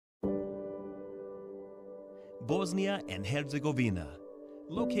Bosnia and Herzegovina,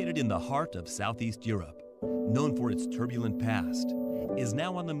 located in the heart of Southeast Europe, known for its turbulent past, is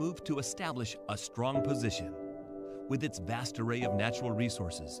now on the move to establish a strong position. With its vast array of natural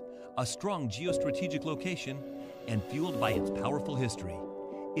resources, a strong geostrategic location, and fueled by its powerful history,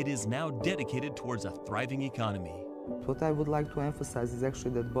 it is now dedicated towards a thriving economy. What I would like to emphasize is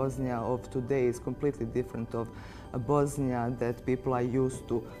actually that Bosnia of today is completely different of a Bosnia that people are used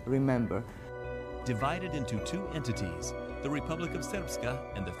to remember. Divided into two entities, the Republic of Srpska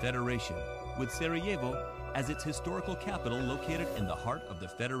and the Federation, with Sarajevo as its historical capital located in the heart of the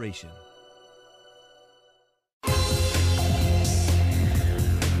Federation.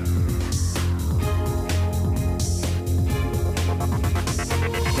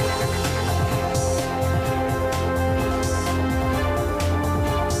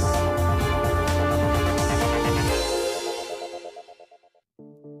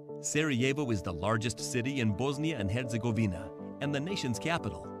 Sarajevo is the largest city in Bosnia and Herzegovina and the nation's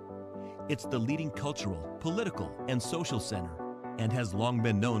capital. It's the leading cultural, political, and social center and has long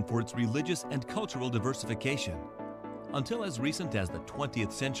been known for its religious and cultural diversification. Until as recent as the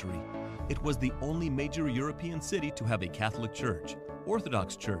 20th century, it was the only major European city to have a Catholic church,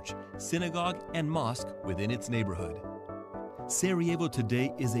 Orthodox church, synagogue, and mosque within its neighborhood. Sarajevo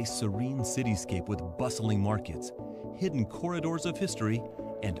today is a serene cityscape with bustling markets, hidden corridors of history,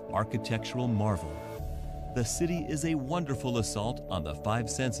 and architectural marvel. The city is a wonderful assault on the five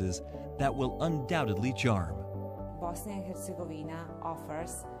senses that will undoubtedly charm. Bosnia and Herzegovina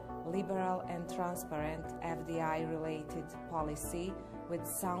offers liberal and transparent FDI-related policy with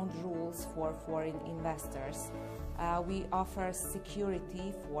sound rules for foreign investors. We offer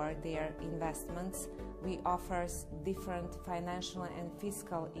security for their investments. We offer different financial and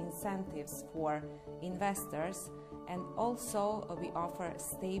fiscal incentives for investors, and also we offer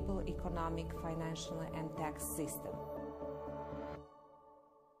stable economic, financial and tax system.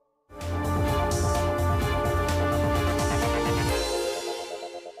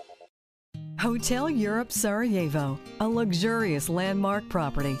 Hotel Europe Sarajevo, a luxurious landmark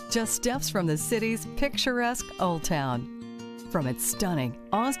property just steps from the city's picturesque Old Town. From its stunning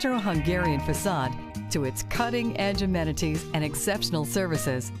Austro-Hungarian facade to its cutting-edge amenities and exceptional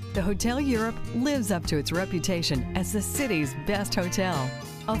services, the Hotel Europe lives up to its reputation as the city's best hotel.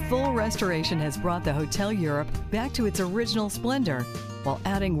 A full restoration has brought the Hotel Europe back to its original splendor while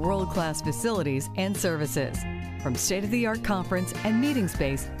adding world-class facilities and services. From state-of-the-art conference and meeting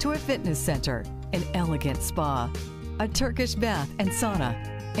space to a fitness center, an elegant spa, a Turkish bath and sauna,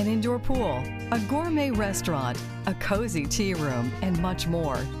 an indoor pool, a gourmet restaurant, a cozy tea room, and much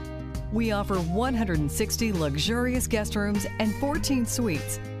more. We offer 160 luxurious guest rooms and 14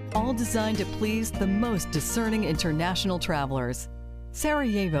 suites, all designed to please the most discerning international travelers.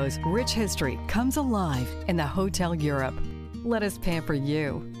 Sarajevo's rich history comes alive in the Hotel Europe. Let us pamper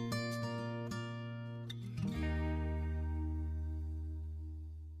you.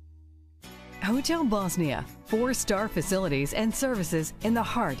 Hotel Bosnia, 4-star facilities and services in the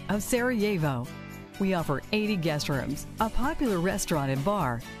heart of Sarajevo. We offer 80 guest rooms, a popular restaurant and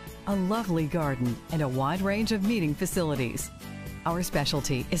bar, a lovely garden, and a wide range of meeting facilities. Our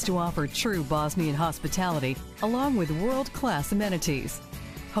specialty is to offer true Bosnian hospitality along with world-class amenities.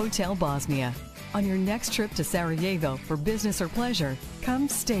 Hotel Bosnia. On your next trip to Sarajevo for business or pleasure, come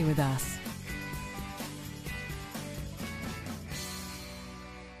stay with us.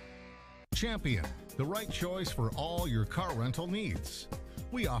 Champion, the right choice for all your car rental needs.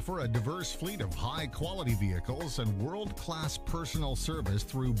 We offer a diverse fleet of high-quality vehicles and world-class personal service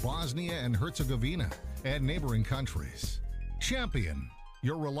through Bosnia and Herzegovina and neighboring countries. Champion,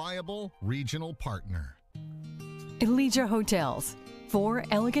 your reliable regional partner. Elija Hotels, 4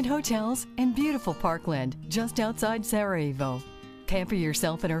 elegant hotels and beautiful parkland just outside Sarajevo. Pamper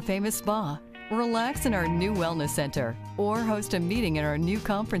yourself in our famous spa, relax in our new wellness center, or host a meeting in our new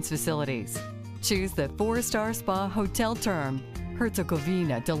conference facilities. Choose the 4-star spa hotel term,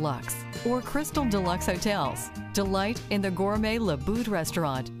 Herzegovina Deluxe, or Crystal Deluxe Hotels. Delight in the gourmet Le Boot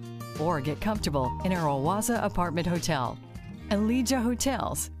restaurant, or get comfortable in our Oaza apartment hotel. Elija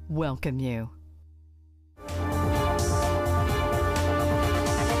Hotels welcome you.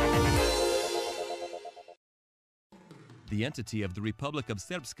 The entity of the Republic of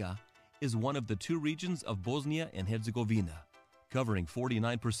Srpska is one of the 2 regions of Bosnia and Herzegovina, covering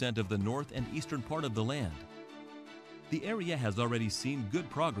 49% of the north and eastern part of the land. The area has already seen good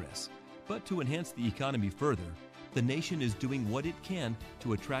progress, but to enhance the economy further, the nation is doing what it can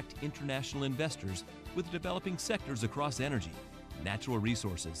to attract international investors with developing sectors across energy, natural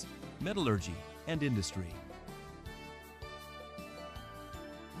resources, metallurgy, and industry.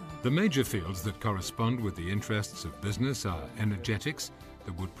 The major fields that correspond with the interests of business are energetics,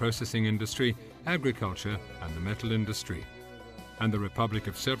 the wood processing industry, agriculture and the metal industry. And the Republic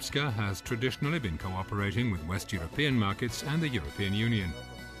of Srpska has traditionally been cooperating with West European markets and the European Union.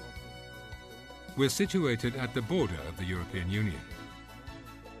 We're situated at the border of the European Union.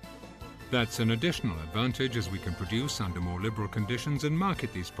 That's an additional advantage as we can produce under more liberal conditions and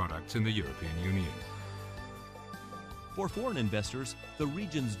market these products in the European Union. For foreign investors, the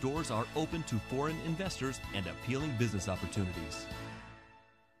region's doors are open to foreign investors and appealing business opportunities.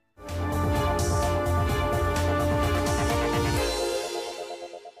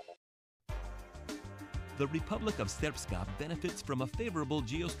 The Republic of Srpska benefits from a favorable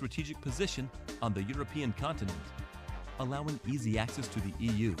geostrategic position on the European continent, allowing easy access to the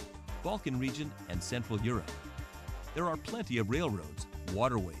EU, Balkan region, and Central Europe. There are plenty of railroads,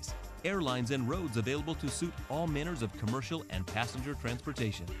 waterways, airlines, and roads available to suit all manners of commercial and passenger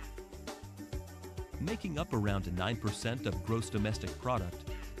transportation. Making up around 9% of gross domestic product,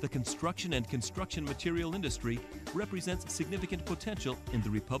 the construction and construction material industry represents significant potential in the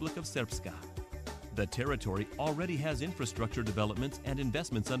Republic of Srpska. The territory already has infrastructure developments and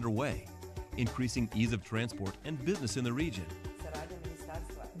investments underway, increasing ease of transport and business in the region.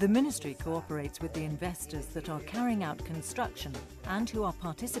 The ministry cooperates with the investors that are carrying out construction and who are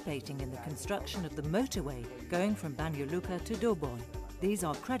participating in the construction of the motorway going from Banja Luka to Doboj. These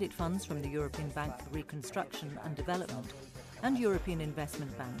are credit funds from the European Bank for Reconstruction and Development and European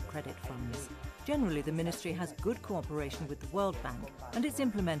Investment Bank credit funds. Generally, the ministry has good cooperation with the World Bank and it's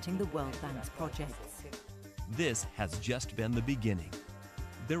implementing the World Bank's projects. This has just been the beginning.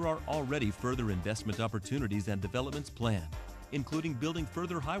 There are already further investment opportunities and developments planned, including building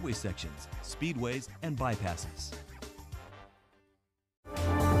further highway sections, speedways, and bypasses.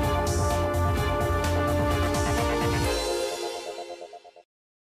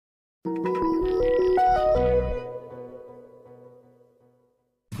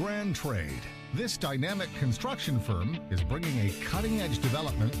 Grand Trade. This dynamic construction firm is bringing a cutting-edge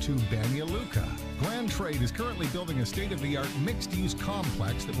development to Banja Luka. Grand Trade is currently building a state-of-the-art mixed-use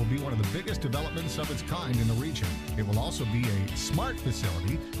complex that will be one of the biggest developments of its kind in the region. It will also be a smart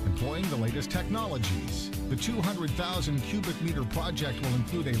facility employing the latest technologies. The 200,000 cubic meter project will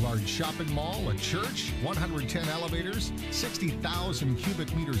include a large shopping mall, a church, 110 elevators, 60,000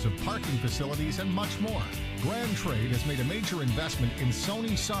 cubic meters of parking facilities, and much more. Grand Trade has made a major investment in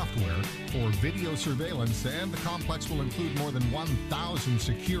Sony software for video surveillance, and the complex will include more than 1,000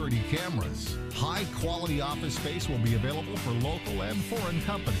 security cameras. High-quality office space will be available for local and foreign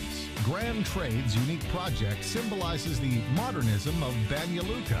companies. Grand Trade's unique project symbolizes the modernism of Banja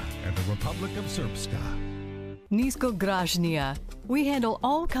Luka and the Republic of Srpska. Nisko Gražnija. We handle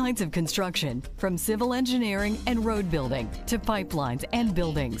all kinds of construction, from civil engineering and road building to pipelines and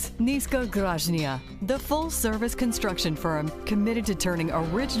buildings. Nisko Gražnija, the full-service construction firm committed to turning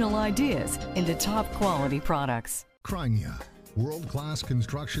original ideas into top-quality products. Krajnja, world-class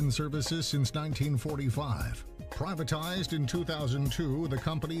construction services since 1945. Privatized in 2002, the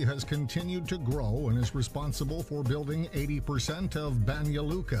company has continued to grow and is responsible for building 80% of Banja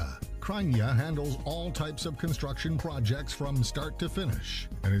Luka. Krajnja handles all types of construction projects from start to finish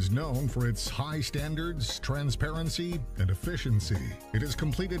and is known for its high standards, transparency, and efficiency. It has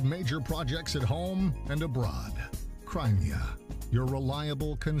completed major projects at home and abroad. Krajnja, your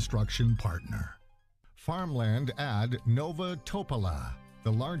reliable construction partner. Farmland ad Nova Topola.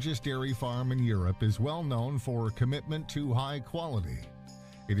 The largest dairy farm in Europe, is well known for commitment to high quality.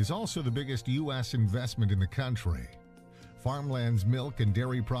 It is also the biggest U.S. investment in the country. Farmland's milk and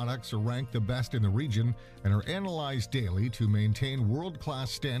dairy products are ranked the best in the region and are analyzed daily to maintain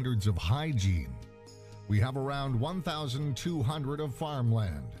world-class standards of hygiene. We have around 1,200 of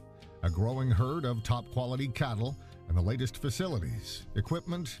farmland, a growing herd of top-quality cattle, and the latest facilities,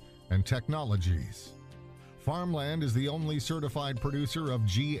 equipment, and technologies. Farmland is the only certified producer of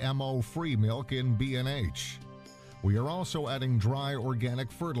GMO-free milk in B&H. We are also adding dry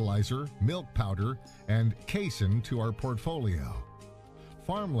organic fertilizer, milk powder, and casein to our portfolio.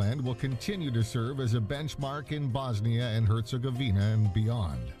 Farmland will continue to serve as a benchmark in Bosnia and Herzegovina and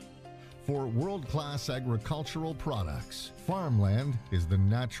beyond. For world-class agricultural products, Farmland is the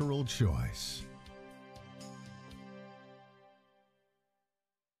natural choice.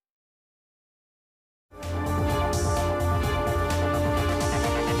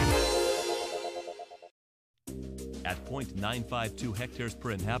 At 0.952 hectares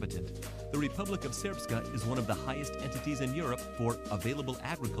per inhabitant, the Republic of Srpska is one of the highest entities in Europe for available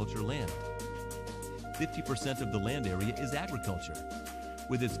agriculture land. 50% of the land area is agriculture.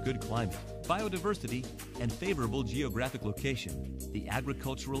 With its good climate, biodiversity, and favorable geographic location, the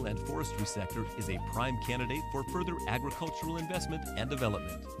agricultural and forestry sector is a prime candidate for further agricultural investment and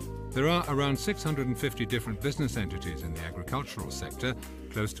development. There are around 650 different business entities in the agricultural sector,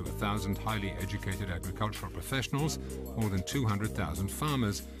 close to 1,000 highly educated agricultural professionals, more than 200,000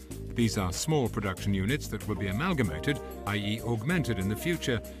 farmers. These are small production units that will be amalgamated, i.e. augmented in the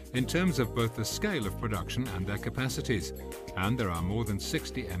future, in terms of both the scale of production and their capacities. And there are more than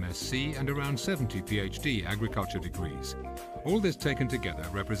 60 MSc and around 70 PhD agriculture degrees. All this taken together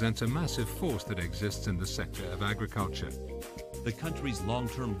represents a massive force that exists in the sector of agriculture. The country's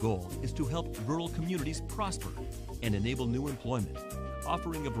long-term goal is to help rural communities prosper and enable new employment,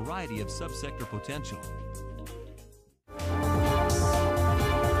 offering a variety of subsector potential.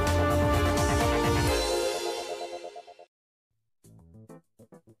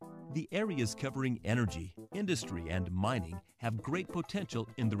 The areas covering energy, industry, and mining have great potential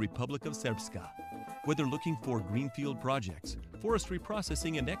in the Republic of Srpska. Whether looking for greenfield projects, forestry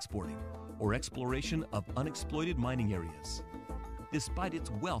processing and exporting, or exploration of unexploited mining areas. Despite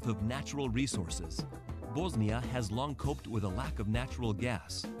its wealth of natural resources, Bosnia has long coped with a lack of natural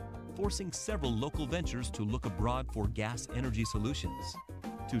gas, forcing several local ventures to look abroad for gas energy solutions.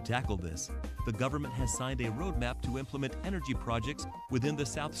 To tackle this, the government has signed a roadmap to implement energy projects within the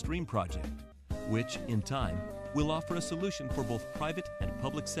South Stream project, which, in time, will offer a solution for both private and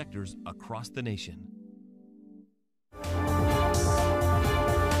public sectors across the nation.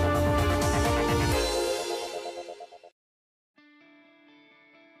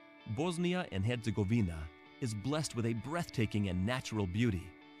 Bosnia and Herzegovina is blessed with a breathtaking and natural beauty,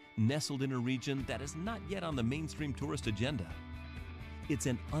 nestled in a region that is not yet on the mainstream tourist agenda. It's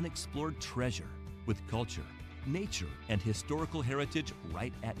an unexplored treasure with culture, nature, and historical heritage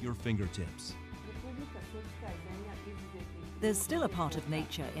right at your fingertips. There's still a part of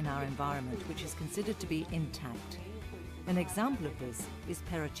nature in our environment which is considered to be intact. An example of this is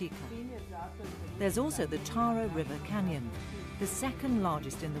Perečica. There's also the Tara River Canyon, the second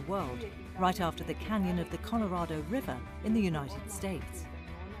largest in the world, right after the canyon of the Colorado River in the United States.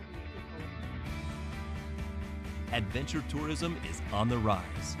 Adventure tourism is on the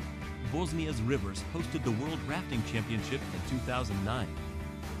rise. Bosnia's rivers hosted the World Rafting Championship in 2009.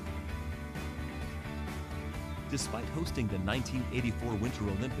 Despite hosting the 1984 Winter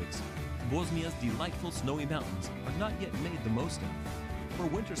Olympics, Bosnia's delightful snowy mountains are not yet made the most of. For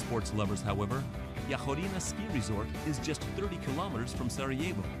winter sports lovers, however, Jahorina Ski Resort is just 30 kilometers from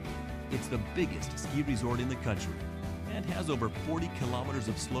Sarajevo. It's the biggest ski resort in the country and has over 40 kilometers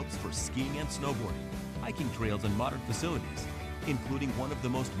of slopes for skiing and snowboarding, hiking trails, and modern facilities, including one of the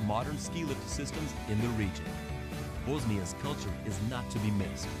most modern ski lift systems in the region. Bosnia's culture is not to be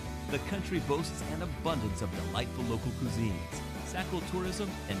missed. The country boasts an abundance of delightful local cuisines, sacral tourism,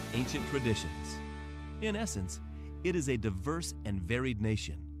 and ancient traditions. In essence, it is a diverse and varied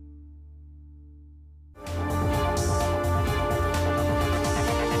nation.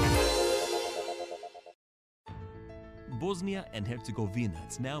 Bosnia and Herzegovina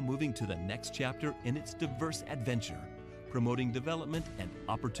is now moving to the next chapter in its diverse adventure, promoting development and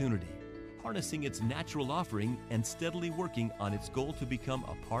opportunity, harnessing its natural offering and steadily working on its goal to become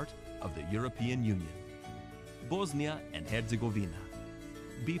a part of the European Union. Bosnia and Herzegovina.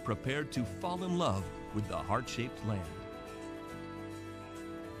 Be prepared to fall in love with the heart-shaped land.